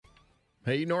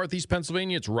Hey, Northeast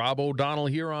Pennsylvania, it's Rob O'Donnell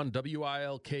here on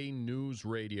WILK News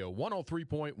Radio,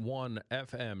 103.1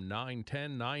 FM,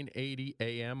 910, 980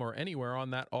 AM, or anywhere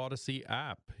on that Odyssey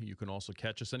app. You can also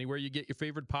catch us anywhere you get your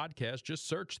favorite podcast. Just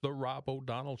search The Rob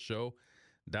O'Donnell Show.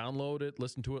 Download it,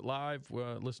 listen to it live,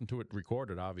 listen to it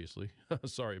recorded, obviously.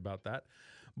 Sorry about that.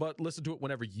 But listen to it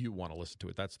whenever you want to listen to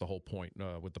it. That's the whole point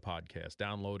with the podcast.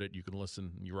 Download it. You can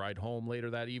listen. You ride home later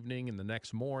that evening and the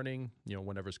next morning,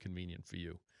 whenever's convenient for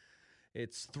you.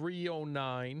 It's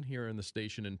 3:09 here in the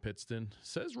station in Pittston.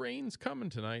 Says rain's coming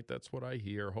tonight. That's what I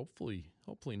hear. Hopefully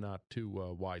not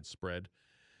too widespread.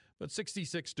 But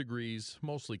 66 degrees,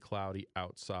 mostly cloudy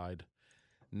outside.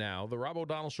 Now, the Rob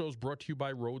O'Donnell Show is brought to you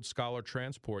by Road Scholar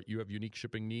Transport. You have unique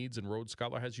shipping needs, and Road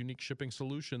Scholar has unique shipping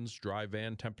solutions. Dry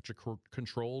van,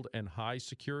 temperature-controlled, and high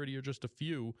security are just a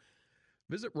few.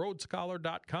 Visit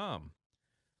roadscholar.com.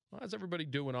 Well, how's everybody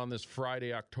doing on this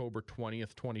Friday, October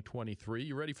 20th, 2023?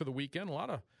 You ready for the weekend? A lot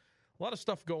of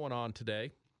stuff going on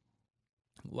today.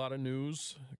 A lot of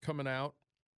news coming out.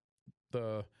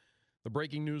 The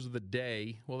breaking news of the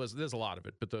day, well, there's a lot of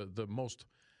it, but the most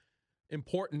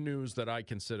important news that I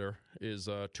consider is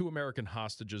 2 American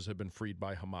hostages have been freed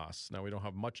by Hamas. Now, we don't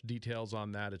have much details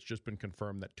on that. It's just been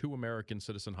confirmed that 2 American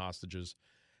citizen hostages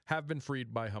have been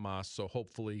freed by Hamas, so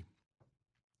hopefully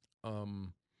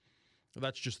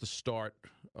that's just the start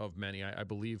of many. I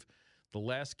believe the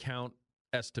last count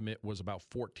estimate was about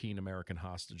 14 American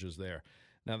hostages there.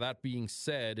 Now, that being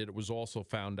said, it was also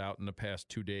found out in the past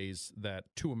 2 days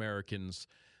that 2 Americans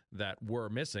that were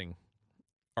missing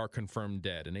are confirmed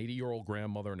dead. An 80-year-old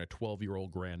grandmother and a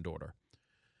 12-year-old granddaughter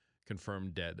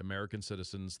confirmed dead. American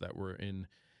citizens that were in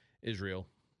Israel.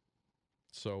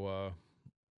 So,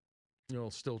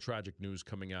 still tragic news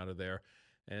coming out of there.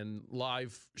 And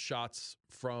live shots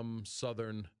from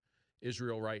southern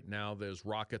Israel right now. There's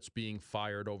rockets being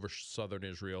fired over southern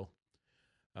Israel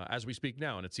as we speak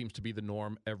now, and it seems to be the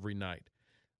norm every night.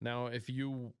 Now, if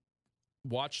you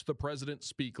watched the president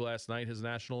speak last night, his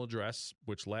national address,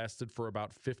 which lasted for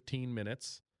about 15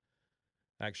 minutes,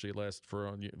 actually it lasted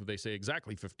for, they say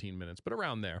exactly 15 minutes, but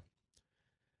around there,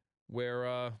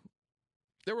 where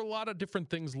there were a lot of different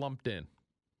things lumped in.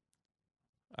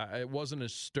 It wasn't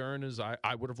as stern as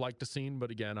I would have liked to seen,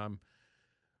 but again, I'm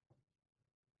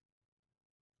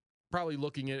probably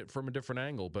looking at it from a different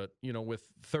angle. But, with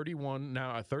 31,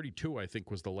 now 32, I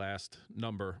think was the last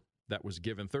number that was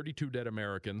given. 32 dead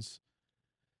Americans,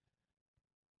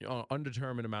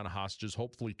 undetermined amount of hostages,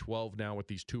 hopefully 12 now with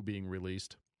these 2 being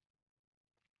released.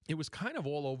 It was kind of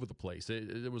all over the place.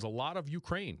 It was a lot of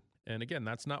Ukraine. And again,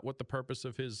 that's not what the purpose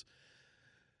of his,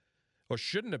 or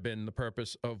shouldn't have been the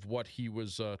purpose of what he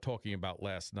was talking about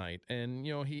last night. And,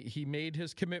 he made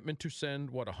his commitment to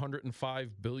send, $105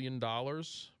 billion?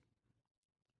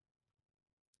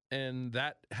 And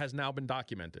that has now been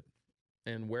documented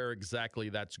and where exactly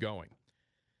that's going.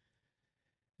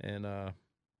 And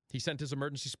he sent his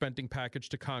emergency spending package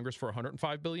to Congress for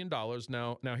 $105 billion.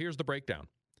 Now here's the breakdown.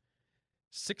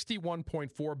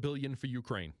 $61.4 billion for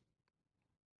Ukraine.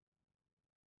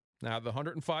 Now, the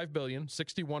 $105 billion,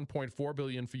 $61.4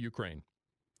 billion for Ukraine,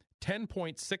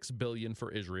 $10.6 billion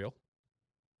for Israel,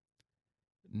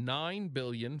 $9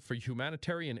 billion for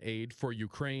humanitarian aid for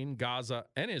Ukraine, Gaza,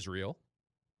 and Israel,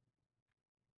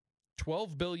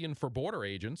 $12 billion for border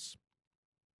agents,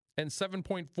 and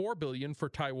 $7.4 billion for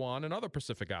Taiwan and other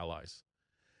Pacific allies.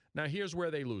 Now, here's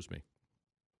where they lose me.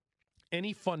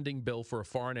 Any funding bill for a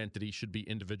foreign entity should be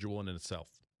individual in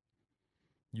itself.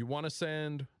 You want to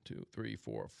send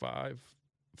 5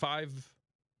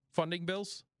 funding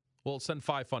bills? Well, send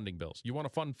 5 funding bills. You want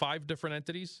to fund 5 different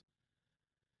entities?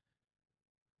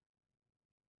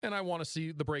 And I want to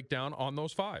see the breakdown on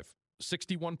those 5.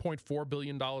 $61.4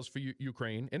 billion for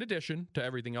Ukraine, in addition to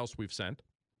everything else we've sent.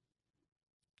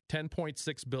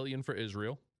 $10.6 billion for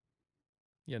Israel.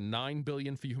 $9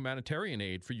 billion for humanitarian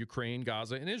aid for Ukraine,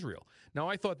 Gaza, and Israel. Now,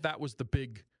 I thought that was the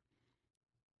big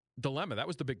dilemma. That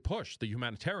was the big push, the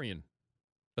humanitarian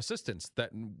assistance,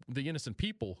 that the innocent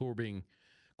people who are being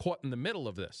caught in the middle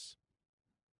of this.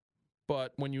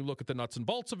 But when you look at the nuts and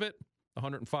bolts of it,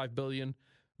 $105 billion,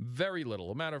 very little.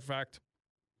 A matter of fact,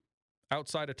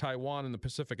 outside of Taiwan and the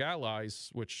Pacific allies,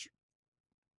 which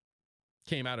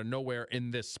came out of nowhere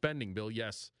in this spending bill,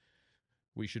 yes,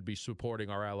 we should be supporting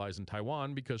our allies in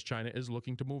Taiwan because China is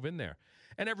looking to move in there.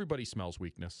 And everybody smells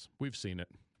weakness. We've seen it.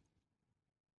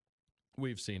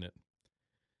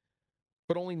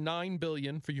 But only $9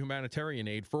 billion for humanitarian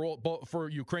aid for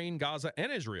Ukraine, Gaza,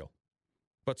 and Israel.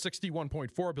 But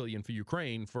 $61.4 billion for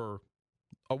Ukraine for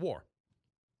a war.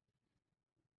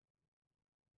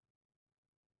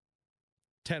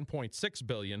 $10.6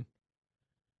 billion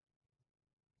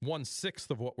 1/6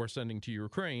 of what we're sending to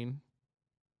Ukraine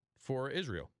for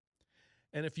Israel.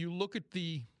 And if you look at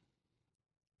the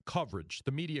coverage,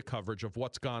 the media coverage of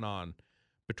what's gone on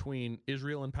between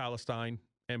Israel and Palestine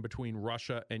and between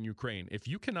Russia and Ukraine, if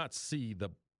you cannot see the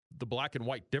black and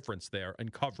white difference there in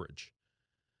coverage,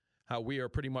 how we are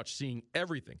pretty much seeing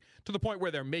everything to the point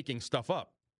where they're making stuff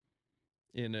up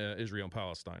in Israel and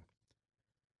Palestine.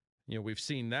 We've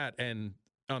seen that. And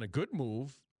on a good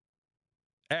move,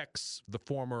 X, the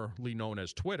formerly known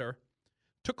as Twitter,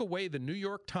 took away the New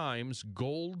York Times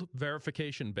gold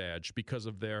verification badge because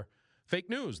of their fake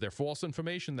news, their false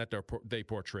information that they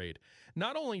portrayed.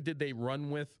 Not only did they run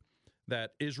with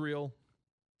that Israel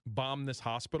bombed this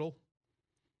hospital,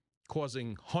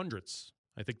 causing hundreds,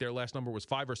 I think their last number was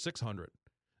 500 or 600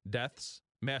 deaths,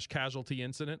 mass casualty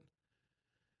incident.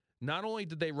 Not only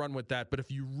did they run with that, but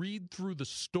if you read through the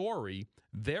story,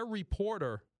 their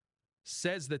reporter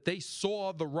says that they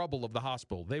saw the rubble of the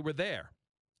hospital. They were there,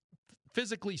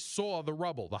 physically saw the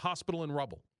rubble, the hospital in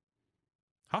rubble.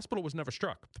 Hospital was never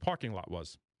struck. The parking lot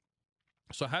was.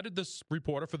 So how did this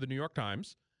reporter for the New York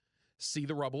Times see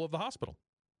the rubble of the hospital?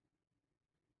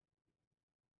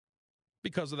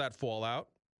 Because of that fallout,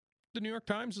 the New York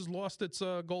Times has lost its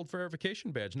gold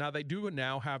verification badge. Now, they do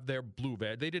now have their blue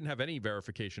badge. They didn't have any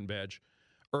verification badge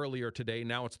earlier today.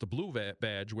 Now it's the blue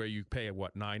badge where you pay,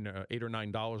 $8 or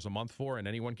 $9 a month for, and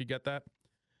anyone could get that.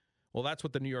 Well, that's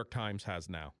what the New York Times has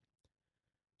now.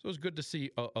 So it's good to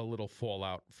see a little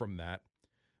fallout from that.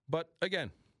 But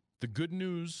again, the good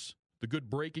news, the good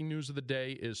breaking news of the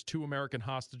day is 2 American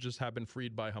hostages have been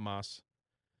freed by Hamas.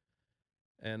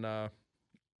 And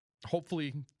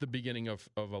hopefully the beginning of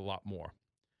a lot more.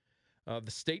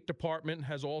 The State Department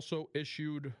has also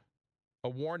issued a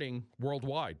warning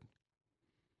worldwide.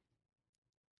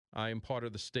 I am part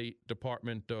of the State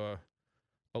Department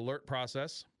alert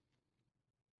process.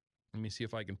 Let me see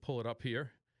if I can pull it up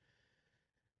here.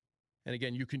 And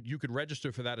again, you could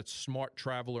register for that. It's Smart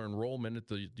Traveler Enrollment at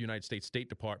the United States State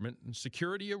Department. And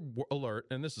Security Alert,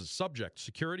 and this is subject,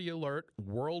 Security Alert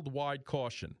Worldwide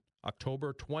Caution,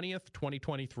 October 20th,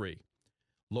 2023.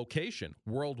 Location,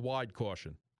 worldwide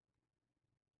caution.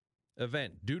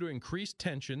 Event, due to increased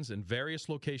tensions in various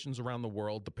locations around the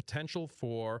world, the potential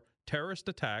for terrorist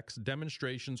attacks,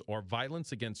 demonstrations, or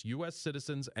violence against U.S.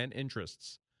 citizens and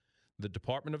interests. The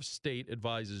Department of State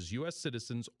advises U.S.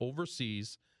 citizens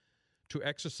overseas to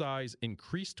exercise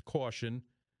increased caution.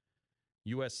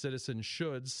 U.S. citizens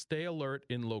should stay alert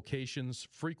in locations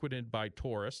frequented by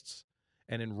tourists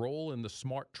and enroll in the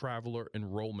Smart Traveler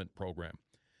Enrollment Program.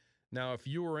 Now, if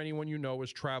you or anyone you know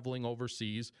is traveling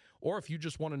overseas, or if you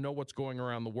just want to know what's going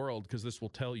around the world, because this will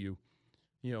tell you,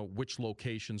 which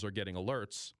locations are getting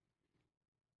alerts,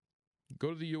 go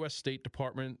to the U.S. State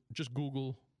Department, just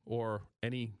Google or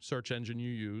any search engine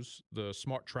you use, the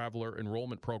Smart Traveler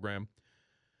Enrollment Program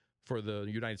for the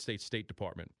United States State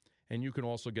Department. And you can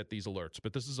also get these alerts.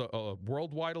 But this is a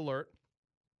worldwide alert.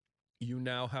 You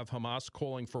now have Hamas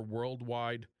calling for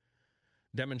worldwide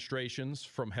demonstrations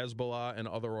from Hezbollah and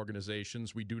other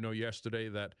organizations. We do know yesterday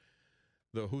that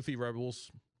the Houthi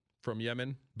rebels from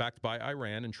Yemen, backed by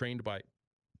Iran and trained by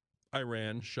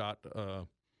Iran, shot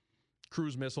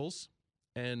cruise missiles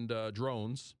and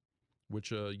drones,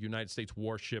 which a United States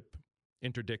warship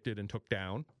interdicted and took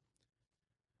down.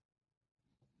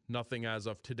 Nothing as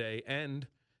of today. And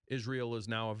Israel is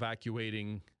now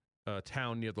evacuating a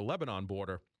town near the Lebanon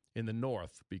border in the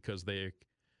north because they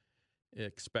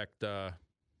expect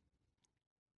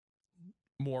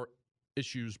more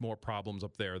issues, more problems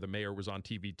up there. The mayor was on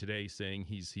TV today saying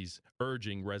he's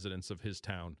urging residents of his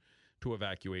town to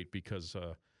evacuate because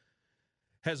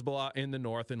Hezbollah in the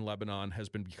north in Lebanon has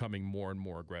been becoming more and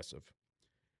more aggressive.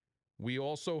 We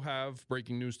also have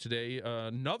breaking news today.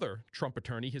 Another Trump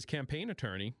attorney, his campaign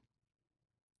attorney,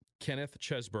 Kenneth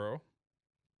Chesebro,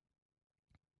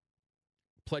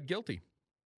 pled guilty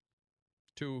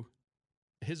to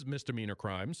his misdemeanor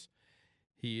crimes.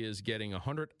 He is getting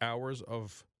 100 hours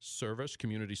of service,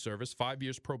 community service, 5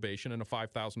 years probation, and a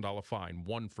 $5,000 fine,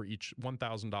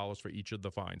 $1,000 for each of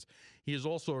the fines. He has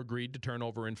also agreed to turn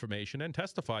over information and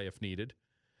testify if needed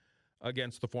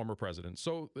against the former president.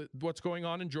 So what's going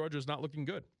on in Georgia is not looking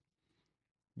good.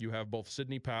 You have both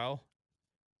Sidney Powell,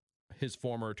 his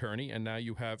former attorney, and now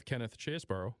you have Kenneth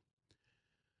Chesebro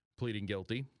pleading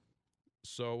guilty.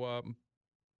 So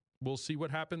we'll see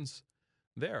what happens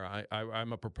there.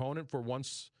 I'm a proponent for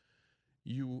once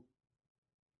you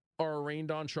are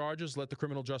arraigned on charges, let the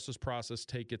criminal justice process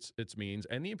take its means,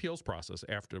 and the appeals process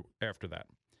after that.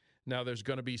 Now, there's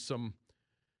going to be some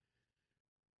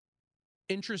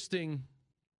interesting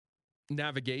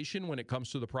navigation when it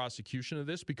comes to the prosecution of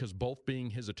this, because both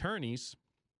being his attorneys,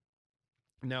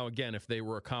 Now, again, if they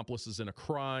were accomplices in a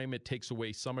crime, it takes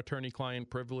away some attorney-client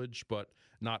privilege, but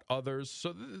not others.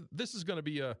 So this is going to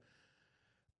be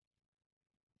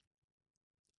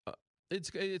it's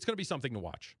going to be something to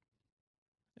watch.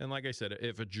 And like I said,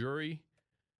 if a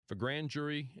grand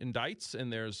jury indicts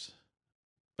and there's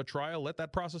a trial, let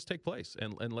that process take place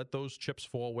and let those chips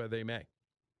fall where they may.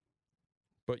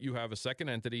 But you have a second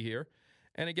entity here.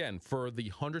 And again, for the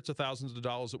hundreds of thousands of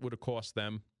dollars it would have cost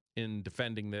them in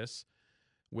defending this,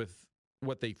 with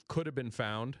what they could have been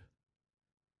found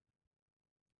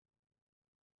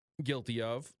guilty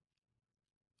of,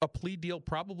 a plea deal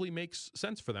probably makes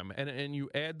sense for them. And you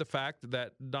add the fact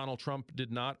that Donald Trump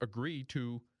did not agree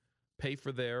to pay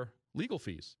for their legal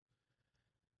fees.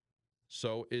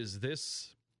 So is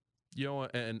this,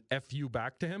 an FU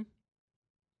back to him?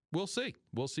 We'll see.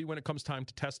 We'll see when it comes time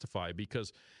to testify,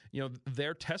 because,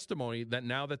 their testimony, that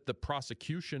now that the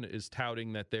prosecution is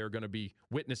touting that they're going to be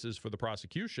witnesses for the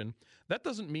prosecution, that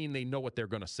doesn't mean they know what they're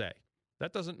going to say.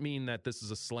 That doesn't mean that this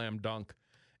is a slam dunk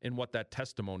in what that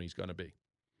testimony is going to be.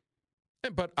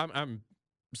 But I'm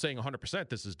saying 100%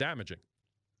 this is damaging.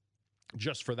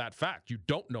 Just for that fact, you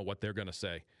don't know what they're going to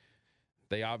say.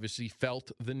 They obviously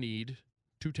felt the need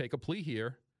to take a plea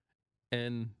here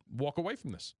and walk away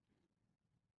from this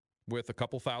with a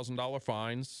couple $1,000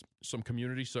 fines, some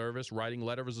community service, writing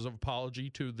letters of apology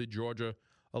to the Georgia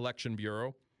Election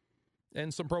Bureau,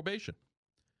 and some probation.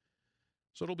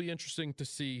 So it'll be interesting to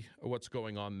see what's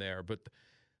going on there. But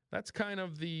that's kind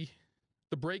of the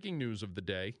breaking news of the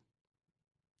day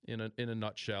in a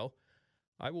nutshell.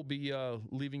 I will be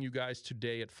leaving you guys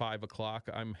today at 5 o'clock.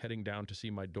 I'm heading down to see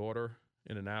my daughter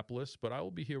in Annapolis, but I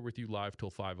will be here with you live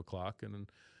till 5 o'clock.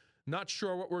 And not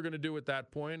sure what we're going to do at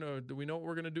that point. Do we know what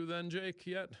we're going to do then, Jake,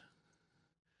 yet?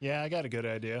 Yeah, I got a good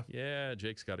idea. Yeah,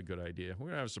 Jake's got a good idea. We're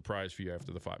going to have a surprise for you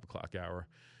after the 5 o'clock hour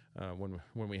when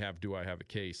we have Do I Have a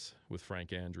Case with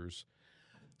Frank Andrews.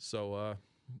 So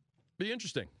be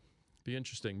interesting.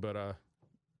 But,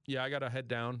 yeah, I got to head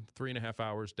down 3.5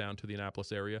 hours down to the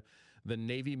Annapolis area. The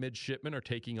Navy midshipmen are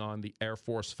taking on the Air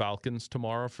Force Falcons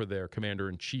tomorrow for their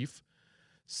Commander-in-Chief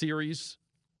series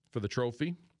for the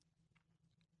trophy.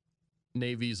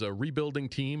 Navy's a rebuilding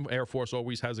team. Air Force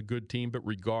always has a good team, but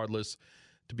regardless,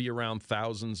 to be around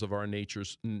thousands of our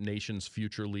nation's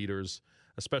future leaders,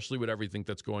 especially with everything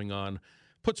that's going on,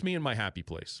 puts me in my happy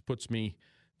place, puts me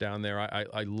down there.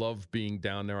 I love being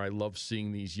down there. I love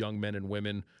seeing these young men and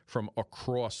women from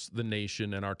across the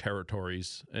nation and our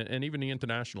territories, and even the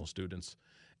international students.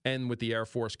 And with the Air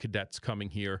Force cadets coming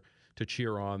here to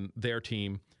cheer on their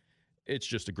team, it's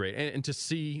just a great. And to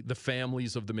see the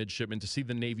families of the midshipmen, to see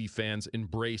the Navy fans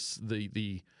embrace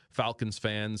the Falcons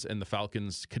fans and the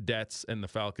Falcons cadets and the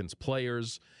Falcons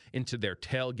players into their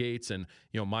tailgates. And,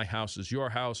 my house is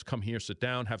your house. Come here, sit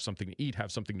down, have something to eat,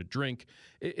 have something to drink.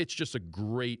 It's just a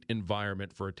great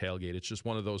environment for a tailgate. It's just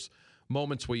one of those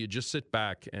moments where you just sit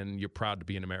back and you're proud to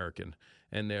be an American.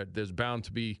 And there's bound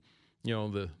to be,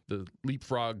 the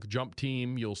leapfrog jump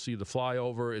team. You'll see the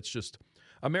flyover. It's just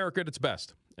America at its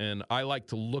best. And I like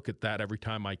to look at that every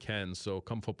time I can. So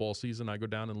come football season, I go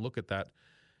down and look at that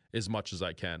as much as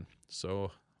I can.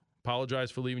 So apologize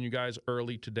for leaving you guys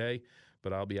early today,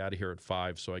 but I'll be out of here at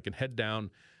 5 so I can head down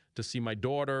to see my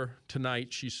daughter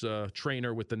tonight. She's a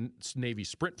trainer with the Navy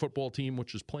sprint football team,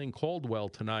 which is playing Caldwell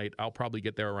tonight. I'll probably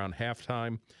get there around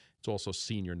halftime. It's also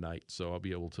senior night, so I'll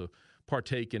be able to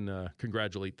partake and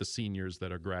congratulate the seniors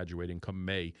that are graduating come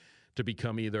May to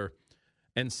become either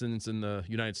ensigns in the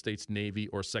United States Navy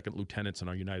or second lieutenants in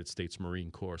our United States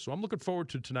Marine Corps. So I'm looking forward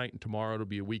to tonight and tomorrow. It'll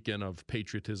be a weekend of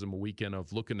patriotism, a weekend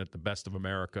of looking at the best of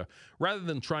America rather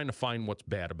than trying to find what's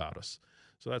bad about us.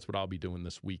 So that's what I'll be doing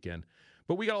this weekend.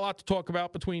 But we got a lot to talk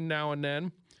about between now and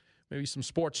then. Maybe some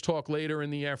sports talk later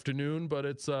in the afternoon, but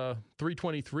it's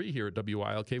 3:23 here at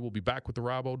WILK. We'll be back with the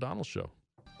Rob O'Donnell Show.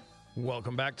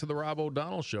 Welcome back to the Rob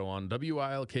O'Donnell Show on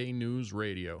WILK News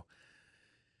Radio.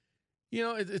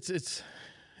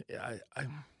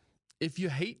 If you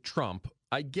hate Trump,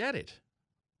 I get it.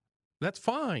 That's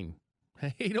fine.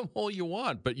 Hate him all you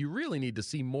want, but you really need to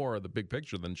see more of the big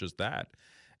picture than just that.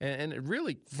 And it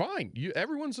really, fine.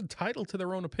 Everyone's entitled to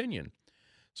their own opinion.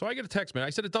 So I get a text, man. I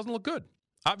said, it doesn't look good.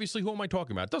 Obviously, who am I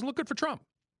talking about? It doesn't look good for Trump.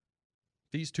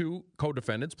 These two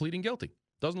co-defendants pleading guilty.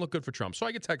 Doesn't look good for Trump. So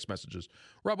I get text messages.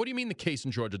 Rob, what do you mean the case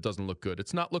in Georgia doesn't look good?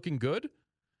 It's not looking good?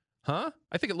 Huh?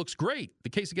 I think it looks great. The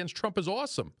case against Trump is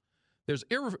awesome. There's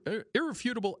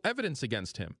irrefutable evidence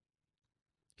against him.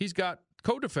 He's got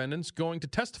co-defendants going to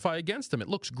testify against him. It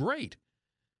looks great.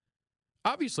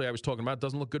 Obviously, I was talking about it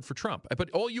doesn't look good for Trump.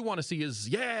 But all you want to see is,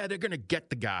 yeah, they're going to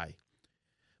get the guy.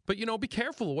 But, be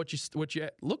careful what you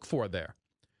look for there.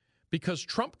 because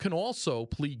Trump can also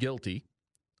plead guilty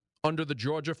under the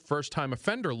Georgia first-time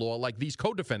offender law like these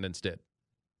co-defendants did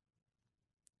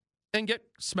and get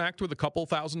smacked with a couple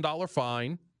 $1,000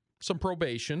 fine, some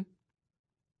probation,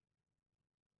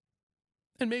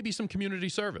 and maybe some community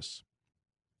service.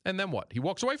 And then what? He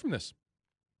walks away from this.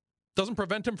 Doesn't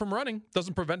prevent him from running.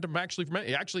 Doesn't prevent him actually from...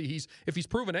 Actually, if he's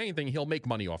proven anything, he'll make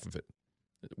money off of it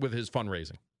with his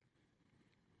fundraising.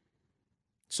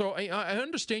 So I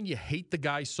understand you hate the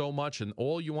guy so much and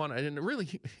all you want... And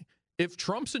really, if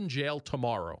Trump's in jail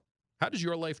tomorrow, how does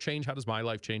your life change? How does my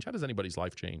life change? How does anybody's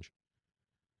life change?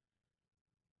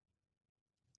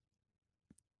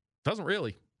 Doesn't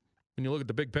really, when you look at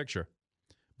the big picture.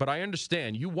 But I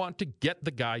understand you want to get the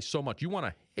guy so much. You want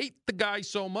to hate the guy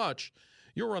so much,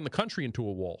 you'll run the country into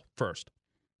a wall first,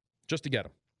 just to get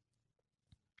him.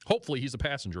 Hopefully he's a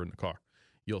passenger in the car,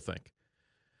 you'll think.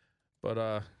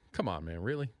 But come on, man,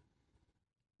 really?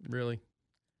 Really?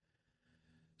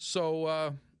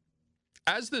 So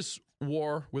as this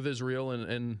war with Israel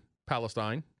and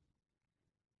Palestine,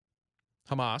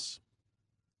 Hamas,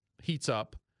 heats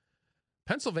up,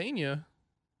 Pennsylvania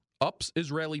ups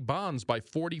Israeli bonds by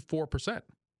 44%.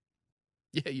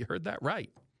 Yeah, you heard that right.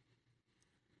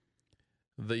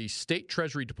 The state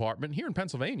treasury department here in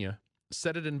Pennsylvania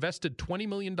said it invested $20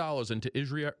 million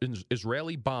into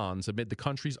Israeli bonds amid the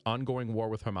country's ongoing war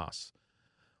with Hamas.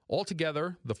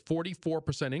 Altogether, the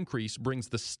 44% increase brings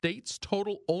the state's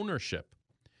total ownership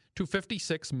to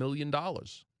 $56 million.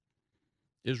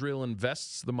 Israel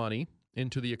invests the money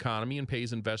into the economy and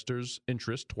pays investors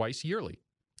interest twice yearly,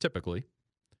 typically.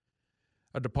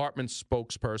 A department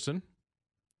spokesperson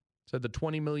said the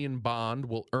 $20 million bond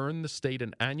will earn the state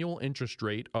an annual interest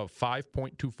rate of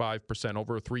 5.25%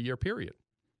 over a 3-year period.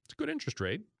 It's a good interest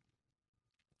rate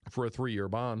for a 3-year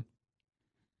bond.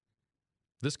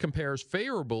 This compares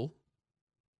favorable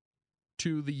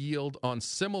to the yield on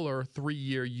similar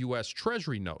 3-year U.S.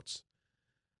 Treasury notes.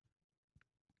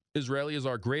 Israel is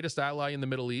our greatest ally in the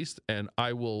Middle East, and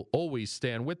I will always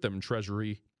stand with them,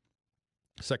 Treasury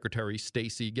Secretary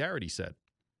Stacey Garrity said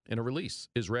in a release.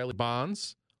 Israeli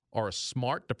bonds are a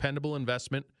smart, dependable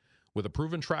investment with a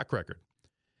proven track record,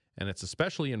 and it's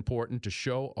especially important to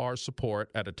show our support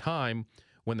at a time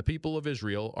when the people of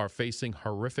Israel are facing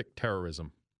horrific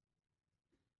terrorism.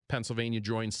 Pennsylvania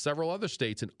joins several other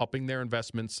states in upping their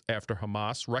investments after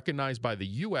Hamas, recognized by the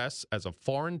U.S. as a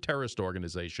foreign terrorist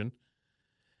organization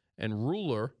and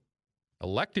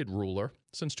elected ruler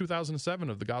since 2007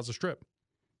 of the Gaza Strip.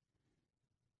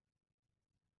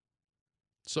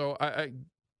 So I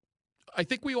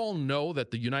think we all know that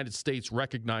the United States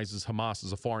recognizes Hamas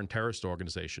as a foreign terrorist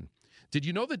organization. Did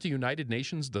you know that the United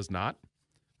Nations does not?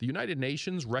 The United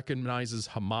Nations recognizes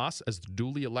Hamas as the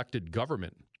duly elected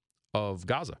government of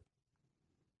Gaza.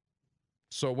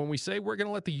 So when we say we're going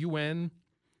to let the UN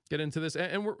get into this,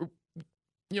 and we're,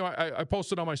 I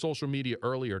posted on my social media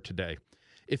earlier today.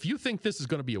 If you think this is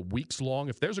going to be a weeks long,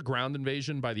 if there's a ground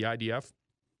invasion by the IDF,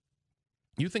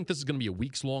 you think this is going to be a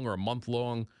weeks long or a month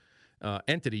long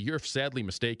entity, you're sadly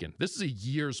mistaken. This is a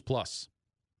years plus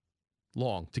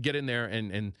long to get in there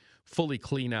and fully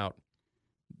clean out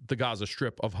the Gaza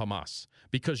Strip of Hamas,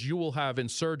 because you will have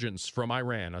insurgents from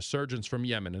Iran, insurgents from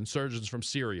Yemen, insurgents from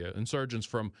Syria, insurgents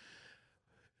from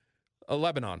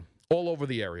Lebanon, all over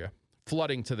the area,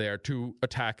 flooding to there to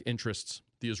attack interests,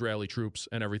 the Israeli troops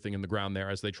and everything in the ground there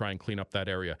as they try and clean up that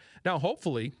area. Now,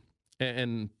 hopefully,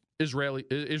 and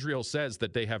Israel says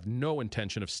that they have no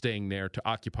intention of staying there to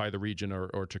occupy the region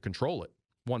or to control it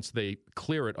once they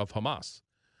clear it of Hamas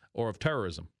or of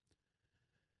terrorism.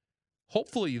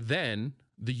 Hopefully, then,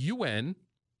 the UN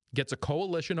gets a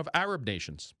coalition of Arab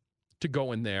nations to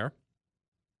go in there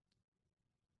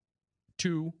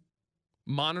to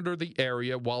monitor the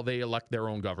area while they elect their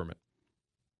own government.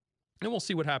 And we'll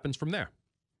see what happens from there.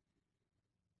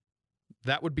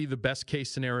 That would be the best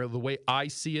case scenario, the way I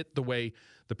see it, the way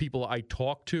the people I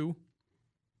talk to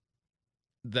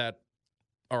that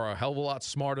are a hell of a lot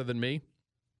smarter than me.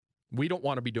 We don't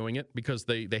want to be doing it because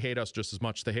they hate us just as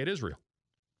much as they hate Israel.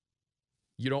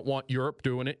 You don't want Europe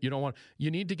doing it.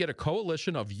 You need to get a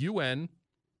coalition of UN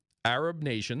Arab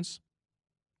nations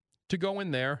to go in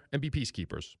there and be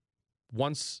peacekeepers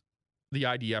once the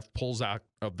IDF pulls out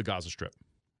of the Gaza Strip.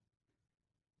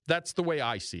 That's the way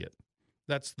I see it.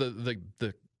 That's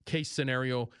the case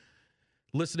scenario.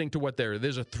 Listening to what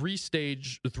there's a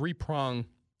three-prong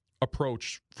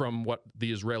approach from what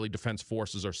the Israeli Defense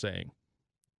Forces are saying.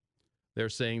 They're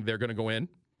saying they're going to go in.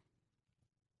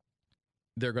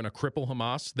 They're going to cripple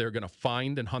Hamas. They're going to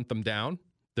find and hunt them down.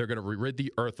 They're going to rid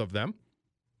the earth of them.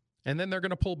 And then they're going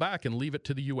to pull back and leave it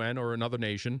to the UN or another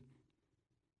nation,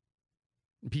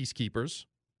 peacekeepers,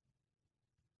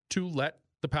 to let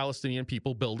the Palestinian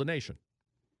people build a nation.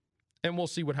 And we'll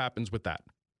see what happens with that.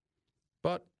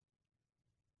 But,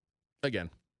 again,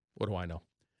 what do I know?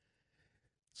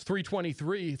 It's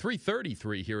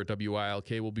 3:33 here at WILK.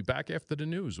 We'll be back after the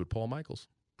news with Paul Michaels.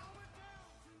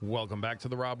 Welcome back to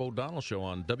the Rob O'Donnell Show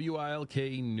on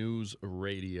WILK News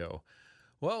Radio.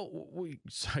 Well,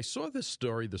 I saw this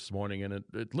story this morning, and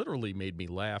it literally made me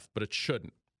laugh, but it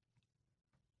shouldn't.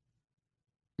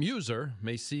 Meuser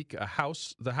may seek the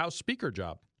House Speaker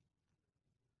job.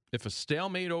 If a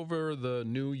stalemate over the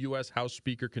new U.S. House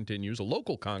Speaker continues, a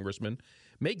local congressman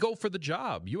may go for the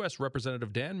job. U.S.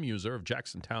 Representative Dan Meuser of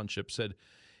Jackson Township said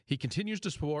he continues to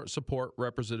support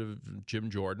Representative Jim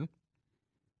Jordan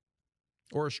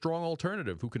or a strong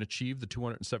alternative who can achieve the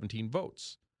 217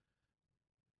 votes.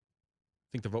 I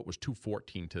think the vote was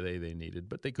 214 today they needed,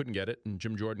 but they couldn't get it, and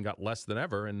Jim Jordan got less than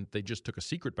ever, and they just took a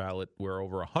secret ballot where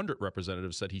over 100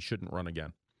 representatives said he shouldn't run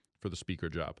again for the Speaker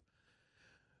job.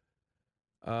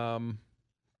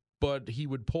 But he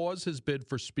would pause his bid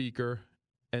for Speaker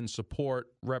and support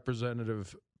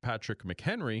Representative Patrick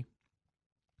McHenry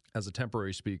as a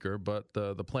temporary Speaker, but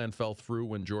the plan fell through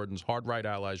when Jordan's hard-right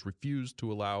allies refused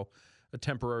to allow a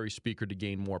temporary Speaker to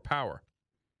gain more power.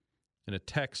 In a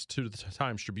text to the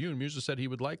Times Tribune, Meuser said he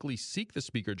would likely seek the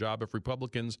Speaker job if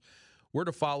Republicans were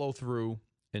to follow through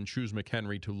and choose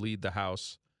McHenry to lead the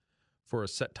House for a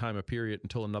set time of period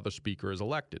until another Speaker is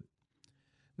elected.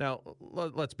 Now,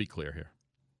 let's be clear here.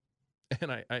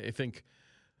 And I think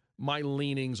my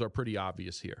leanings are pretty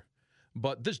obvious here.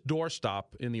 But this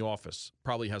doorstop in the office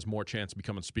probably has more chance of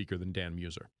becoming Speaker than Dan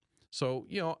Meuser. So,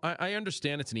 I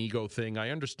understand it's an ego thing.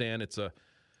 I understand it's a,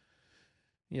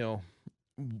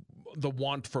 the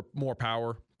want for more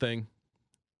power thing.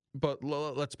 But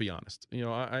let's be honest.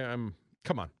 I'm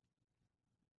come on.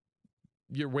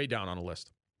 You're way down on a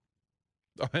list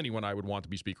of anyone I would want to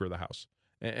be Speaker of the House.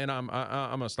 And I'm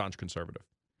a staunch conservative.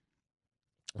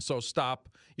 So stop.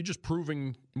 You're just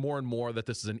proving more and more that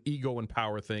this is an ego and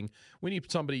power thing. We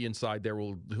need somebody inside there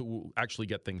who will actually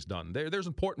get things done. There's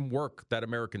important work that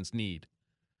Americans need.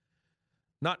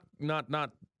 Not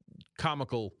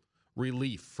comical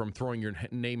relief from throwing your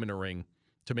name in a ring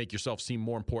to make yourself seem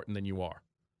more important than you are.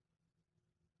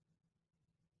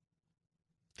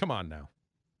 Come on now.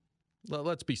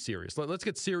 Let's be serious. Let's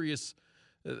get serious.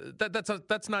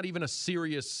 That's not even a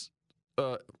serious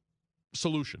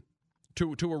solution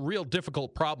to a real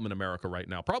difficult problem in America right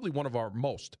now. Probably one of our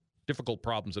most difficult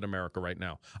problems in America right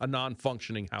now. A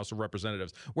non-functioning House of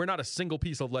Representatives, where not a single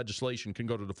piece of legislation can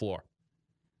go to the floor,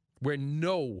 where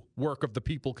no work of the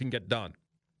people can get done.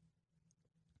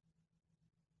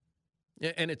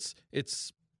 And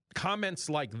it's comments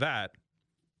like that.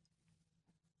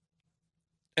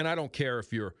 And I don't care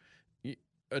if you're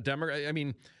a Democrat. I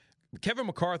mean, Kevin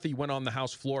McCarthy went on the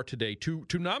House floor today to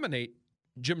nominate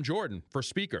Jim Jordan for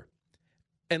Speaker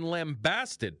and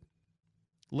lambasted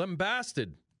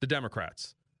the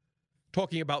Democrats,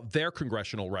 talking about their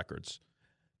congressional records,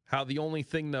 how the only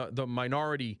thing the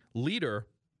minority leader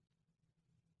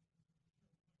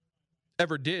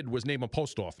ever did was name a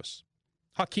post office.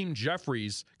 Hakeem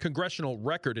Jeffries' congressional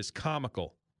record is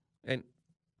comical, and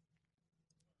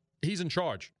he's in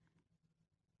charge.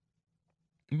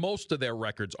 Most of their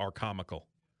records are comical.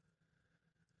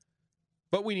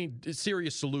 But we need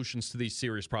serious solutions to these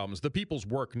serious problems. The people's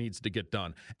work needs to get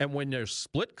done. And when there's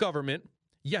split government,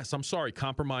 yes, I'm sorry,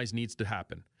 compromise needs to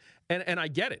happen. And I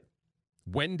get it.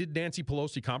 When did Nancy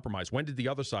Pelosi compromise? When did the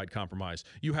other side compromise?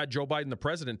 You had Joe Biden, the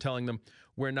president, telling them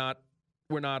we're not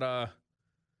even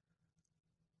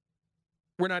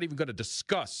going to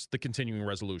discuss the continuing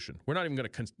resolution. We're not even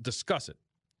going to discuss it.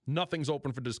 Nothing's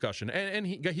open for discussion. And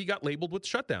he got labeled with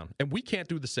shutdown. And we can't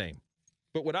do the same.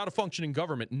 But without a functioning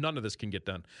government, none of this can get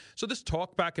done. So this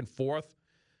talk back and forth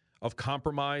of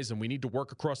compromise and we need to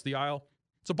work across the aisle,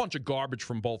 it's a bunch of garbage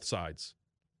from both sides.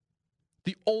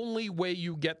 The only way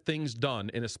you get things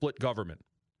done in a split government,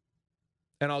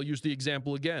 and I'll use the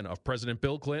example again of President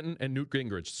Bill Clinton and Newt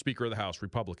Gingrich, Speaker of the House,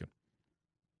 Republican.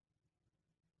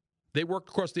 They worked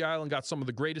across the aisle and got some of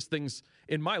the greatest things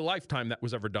in my lifetime that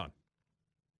was ever done.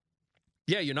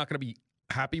 Yeah, you're not going to be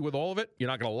happy with all of it. You're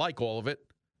not going to like all of it.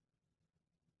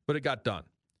 But it got done.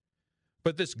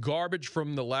 But this garbage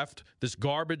from the left, this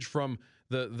garbage from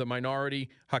the minority,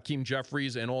 Hakeem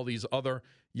Jeffries and all these other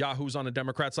yahoos on the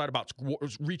Democrat side about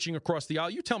reaching across the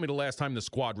aisle. You tell me the last time the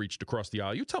squad reached across the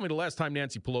aisle. You tell me the last time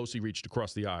Nancy Pelosi reached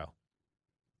across the aisle.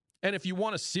 And if you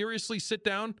want to seriously sit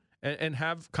down and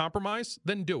have compromise,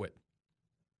 then do it.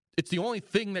 It's the only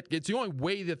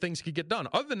way that things could get done.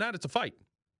 Other than that, it's a fight.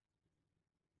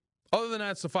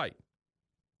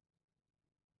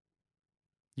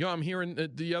 I'm hearing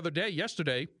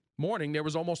yesterday, morning, there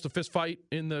was almost a fist fight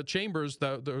in the chambers,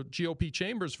 the GOP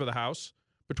chambers for the House,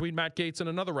 between Matt Gaetz and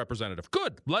another representative.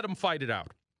 Good. Let them fight it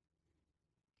out.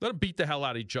 Let them beat the hell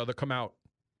out of each other. Come out.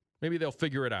 Maybe they'll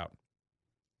figure it out.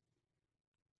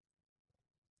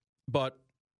 But,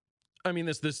 I mean,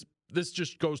 this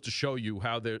just goes to show you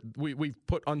how we've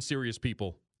put unserious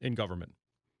people in government.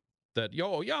 That,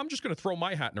 I'm just going to throw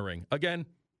my hat in the ring. Again,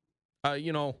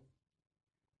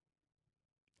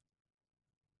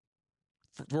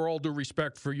 for all due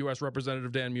respect for U.S.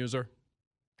 Representative Dan Meuser,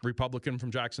 Republican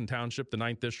from Jackson Township, the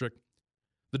 9th District,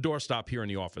 the doorstop here in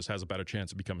the office has a better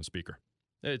chance of becoming Speaker.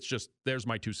 It's just, there's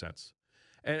my 2 cents.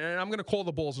 And I'm going to call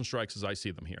the balls and strikes as I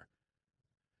see them here.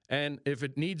 And if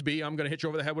it needs be, I'm going to hit you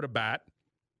over the head with a bat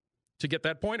to get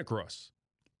that point across.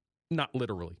 Not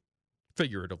literally,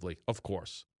 figuratively, of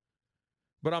course.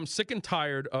 But I'm sick and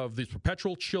tired of these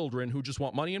perpetual children who just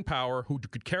want money and power, who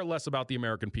could care less about the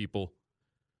American people,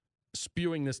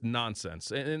 spewing this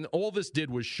nonsense. And all this did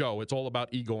was show it's all about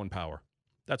ego and power.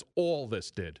 That's all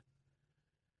this did.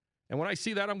 And when I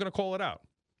see that, I'm going to call it out.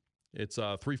 It's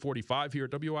 3:45 here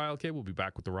at WILK. We'll be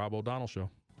back with the Rob O'Donnell Show.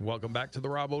 Welcome back to the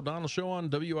Rob O'Donnell Show on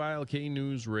WILK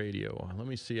News Radio. Let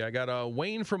me see. I got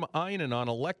Wayne from Einan on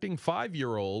electing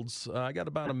 5-year-olds. I got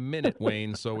about a minute,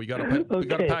 Wayne, so we got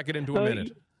to pack it into a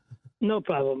minute. No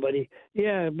problem, buddy.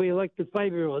 Yeah, we elected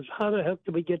 5-year-olds. How the heck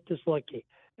did we get this lucky?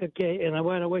 Okay, and I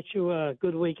want to wish you a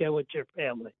good weekend with your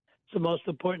family. It's the most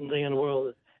important thing in the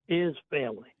world is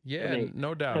family. Yeah,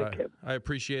 no doubt. Okay. I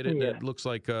appreciate it. Yeah. It looks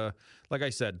like I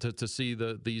said, to see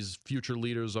these future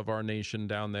leaders of our nation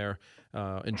down there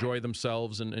enjoy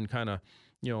themselves and kind of,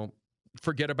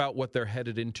 forget about what they're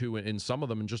headed into in some of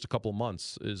them in just a couple of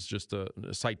months is just a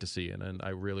sight to see. And I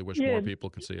really wish more people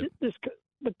could see it.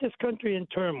 But this country in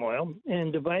turmoil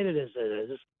and divided as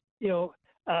it is,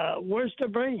 where's the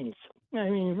brains? I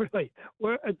mean, really,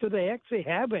 where do they actually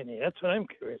have any? That's what I'm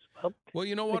curious about. Well,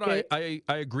 you know what? Okay.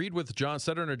 I agreed with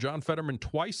Senator John Fetterman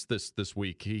twice this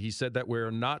week. He said that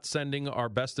we're not sending our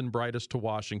best and brightest to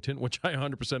Washington, which I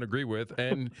 100% agree with.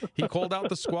 And he called out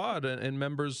the squad and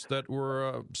members that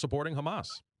were supporting Hamas.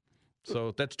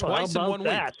 So that's twice in 1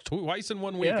 week. Twice in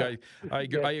 1 week. Yeah.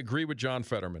 I agree with John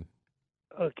Fetterman.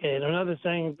 Okay, and another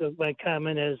thing that my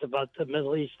comment is about the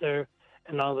Middle East there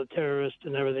and all the terrorists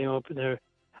and everything open there.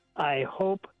 I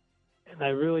hope, and I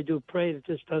really do pray that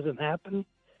this doesn't happen,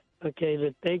 okay,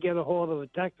 that they get a hold of a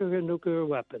tactical nuclear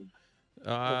weapon.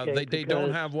 They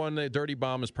don't have one. The dirty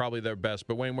bomb is probably their best.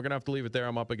 But, Wayne, we're going to have to leave it there.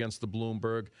 I'm up against the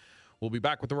Bloomberg. We'll be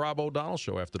back with the Rob O'Donnell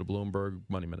Show after the Bloomberg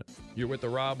Money Minute. You're with the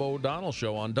Rob O'Donnell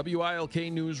Show on WILK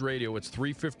News Radio. It's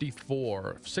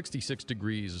 3:54, 66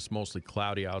 degrees. It's mostly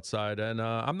cloudy outside. And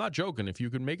I'm not joking. If you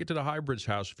can make it to the Highbridge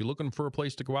House, if you're looking for a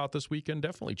place to go out this weekend,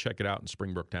 definitely check it out in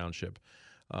Springbrook Township.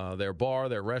 Their bar,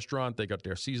 their restaurant, they got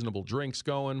their seasonable drinks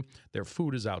going. Their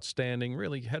food is outstanding.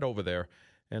 Really, head over there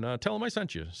and tell them I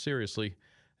sent you, seriously.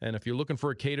 And if you're looking for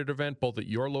a catered event, both at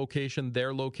your location,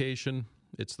 their location,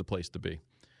 it's the place to be.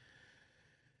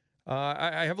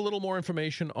 I have a little more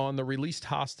information on the released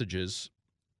hostages.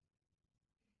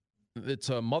 It's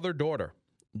a mother-daughter,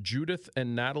 Judith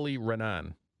and Natalie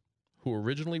Renan, who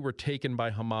originally were taken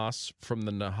by Hamas from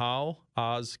the Nahal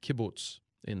Oz kibbutz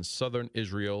in southern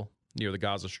Israel, near the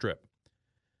Gaza Strip.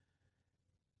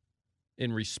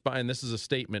 And this is a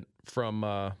statement from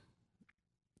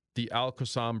the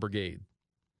Al-Qassam Brigade.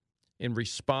 In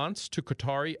response to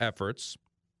Qatari efforts,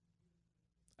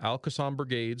 Al-Qassam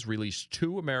Brigades released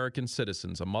 2 American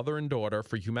citizens, a mother and daughter,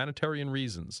 for humanitarian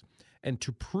reasons, and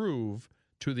to prove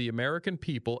to the American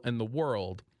people and the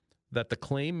world that the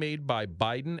claim made by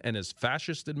Biden and his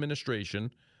fascist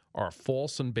administration are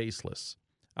false and baseless.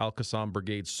 Al-Qassam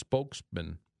Brigade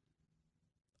spokesman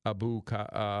Abu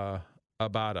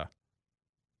Abada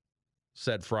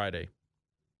said Friday.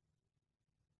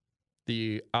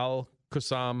 The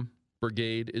Al-Qassam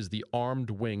Brigade is the armed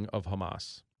wing of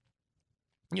Hamas.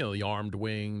 The armed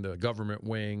wing, the government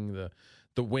wing,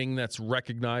 the wing that's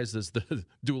recognized as the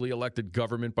duly elected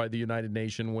government by the United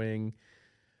Nations wing.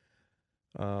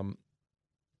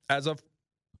 As of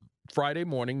Friday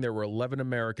morning, there were 11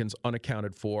 Americans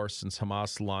unaccounted for since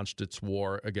Hamas launched its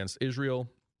war against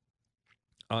Israel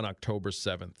on October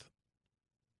 7th.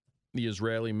 The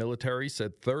Israeli military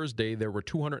said Thursday there were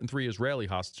 203 Israeli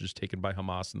hostages taken by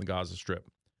Hamas in the Gaza Strip.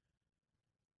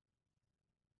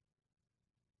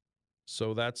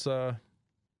 So that's the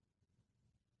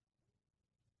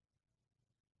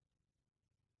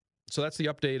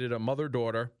updated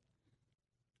mother-daughter.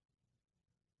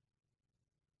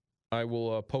 I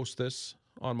will post this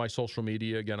on my social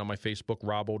media, again on my Facebook,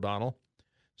 Rob O'Donnell,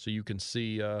 so you can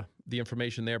see the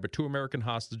information there. But 2 American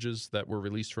hostages that were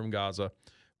released from Gaza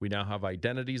We now have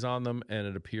identities on them, and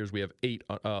it appears we have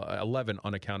 11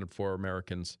 unaccounted for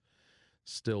Americans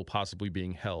still possibly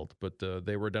being held. But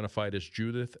they were identified as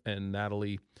Judith and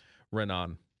Natalie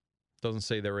Renan. Doesn't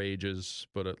say their ages,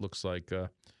 but it looks like the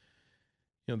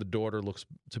daughter looks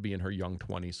to be in her young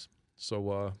 20s.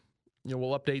 So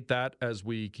we'll update that as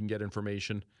we can get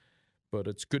information. But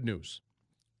it's good news.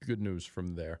 Good news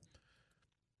from there.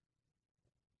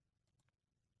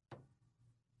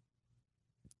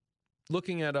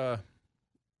 Looking at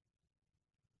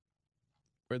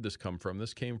where'd this come from?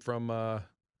 This came from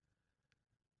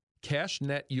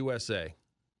CashNet USA.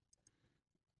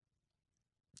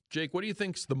 Jake, what do you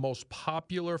think's the most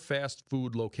popular fast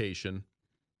food location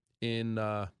in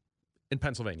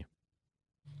Pennsylvania?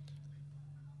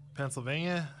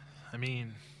 Pennsylvania? I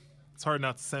mean, it's hard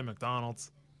not to say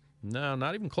McDonald's. No,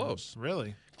 not even close.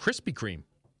 Really? Krispy Kreme.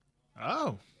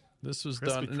 Oh. This was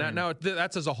Krispy done. Kreme. Now,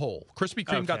 that's as a whole. Krispy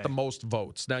Kreme got the most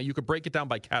votes. Now, you could break it down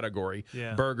by category.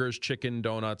 Yeah. Burgers, chicken,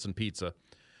 donuts, and pizza.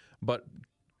 But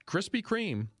Krispy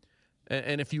Kreme,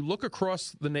 and if you look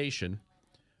across the nation,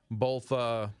 both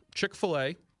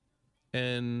Chick-fil-A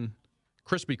and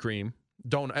Krispy Kreme,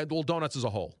 donuts as a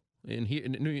whole. In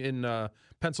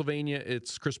Pennsylvania,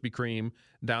 it's Krispy Kreme.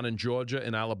 Down in Georgia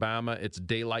and Alabama, it's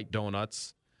Daylight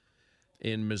Donuts.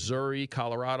 In Missouri,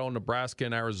 Colorado, Nebraska,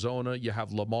 and Arizona, you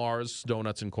have Lamar's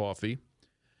Donuts and Coffee.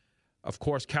 Of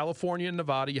course, California and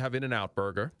Nevada, you have In-N-Out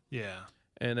Burger. Yeah.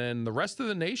 And then the rest of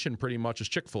the nation pretty much is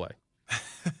Chick-fil-A.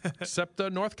 Except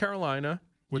North Carolina.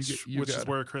 Which is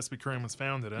where Krispy Kreme was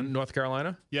founded in. North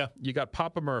Carolina? Yeah. You got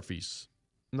Papa Murphy's.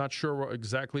 I'm not sure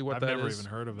exactly what that is. I've never even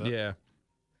heard of it. Yeah.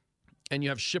 And you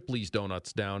have Shipley's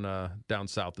Donuts down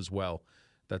south as well.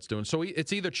 That's doing so.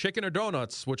 It's either chicken or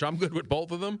donuts, which I'm good with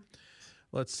both of them.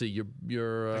 Let's see.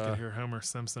 You're I could hear Homer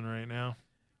Simpson right now.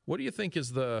 What do you think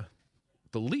is the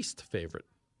least favorite?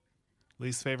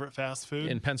 Least favorite fast food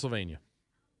in Pennsylvania?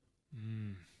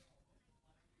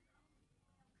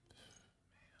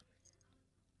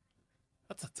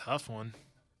 That's a tough one.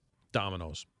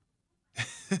 Domino's.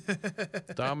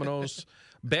 Domino's.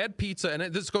 Bad pizza,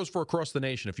 and this goes for across the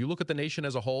nation. If you look at the nation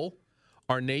as a whole,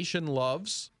 our nation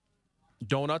loves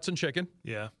donuts and chicken.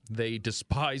 Yeah. They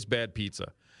despise bad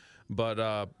pizza.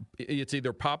 But it's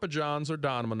either Papa John's or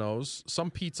Domino's. Some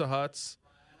Pizza Huts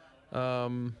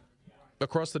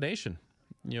across the nation.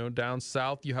 Down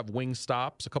south you have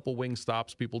Wingstops. A couple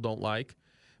Wingstops people don't like.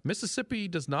 Mississippi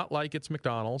does not like its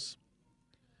McDonald's.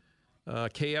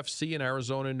 KFC in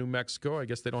Arizona and New Mexico. I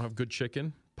guess they don't have good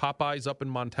chicken. Popeyes up in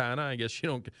Montana. I guess you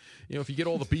don't. If you get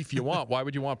all the beef you want, why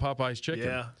would you want Popeyes chicken?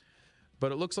 Yeah.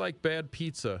 But it looks like bad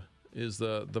pizza is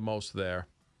the most there.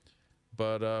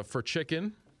 But for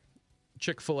chicken,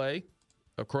 Chick-fil-A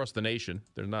across the nation.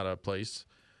 There's not a place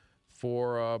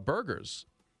for burgers.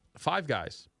 Five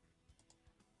Guys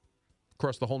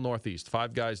across the whole Northeast.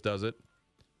 Five Guys does it.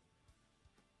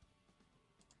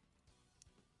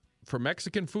 For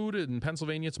Mexican food in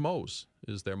Pennsylvania, it's Moe's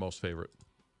is their most favorite.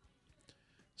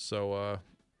 So,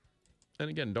 and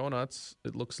again, donuts.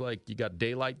 It looks like you got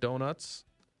Daylight Donuts,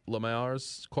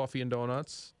 Lamar's Coffee and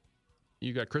Donuts.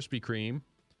 You got Krispy Kreme,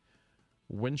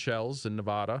 Winchells in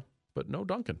Nevada, but no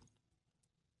Dunkin'.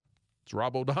 It's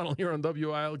Rob O'Donnell here on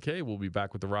WILK. We'll be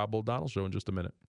back with the Rob O'Donnell Show in just a minute.